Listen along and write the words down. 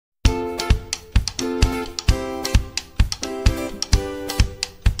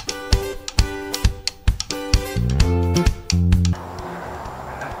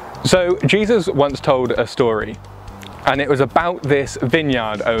So Jesus once told a story, and it was about this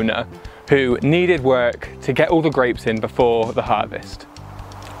vineyard owner who needed work to get all the grapes in before the harvest.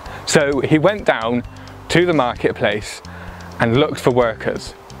 So he went down to the marketplace and looked for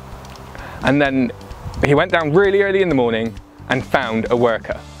workers. And then he went down really early in the morning and found a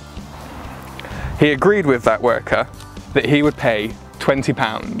worker. He agreed with that worker that he would pay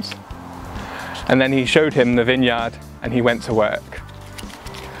 £20. And then he showed him the vineyard and he went to work.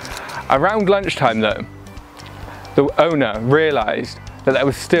 Around lunchtime though, the owner realised that there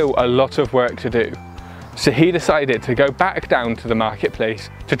was still a lot of work to do. So he decided to go back down to the marketplace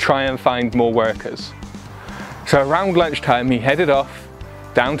to try and find more workers. So around lunchtime he headed off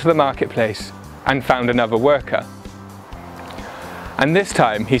down to the marketplace and found another worker. And this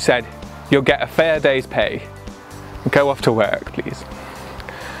time he said, "You'll get a fair day's pay. Go off to work, please."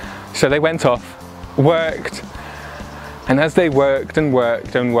 So they went off, worked, and as they worked and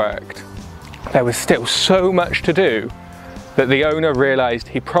worked and worked, there was still so much to do that the owner realised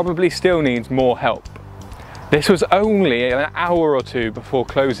he probably still needs more help. This was only an hour or two before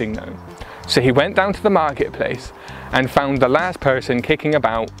closing though. So he went down to the marketplace and found the last person kicking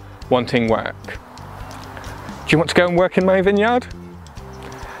about wanting work. "Do you want to go and work in my vineyard?"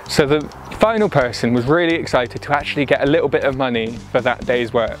 So the final person was really excited to actually get a little bit of money for that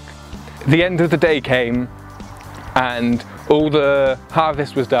day's work. The end of the day came and all the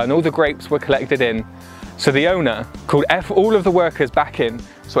harvest was done, all the grapes were collected in. So the owner called all of the workers back in,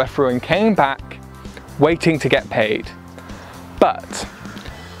 so everyone came back waiting to get paid. But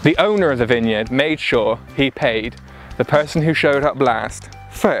the owner of the vineyard made sure he paid the person who showed up last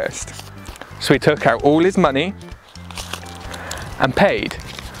first. So he took out all his money and paid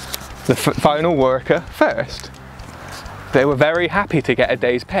the final worker first. They were very happy to get a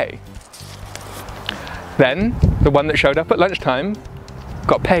day's pay. Then the one that showed up at lunchtime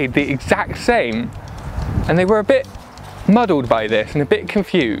got paid the exact same, and they were a bit muddled by this and a bit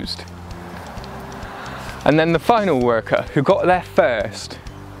confused. And then the final worker who got there first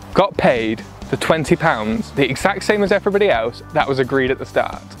got paid the £20, the exact same as everybody else that was agreed at the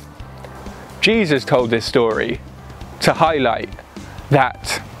start. Jesus told this story to highlight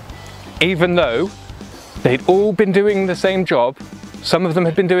that even though they'd all been doing the same job, some of them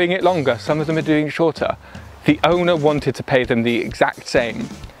had been doing it longer, some of them had been doing it shorter, the owner wanted to pay them the exact same.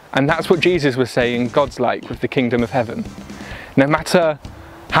 And that's what Jesus was saying God's like with the kingdom of heaven. No matter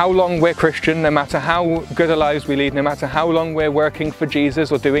how long we're Christian, no matter how good a lives we lead, no matter how long we're working for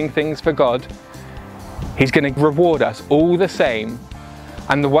Jesus or doing things for God, He's going to reward us all the same.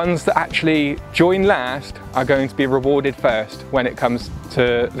 And the ones that actually join last are going to be rewarded first when it comes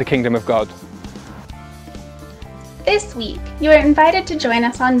to the kingdom of God. This week, you are invited to join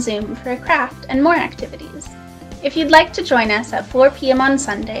us on Zoom for a craft and more activities. If you'd like to join us at 4 p.m. on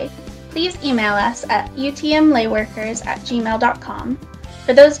Sunday, please email us at utmlayworkers@gmail.com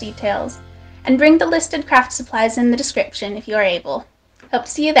for those details, and bring the listed craft supplies in the description if you are able. Hope to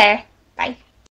see you there. Bye.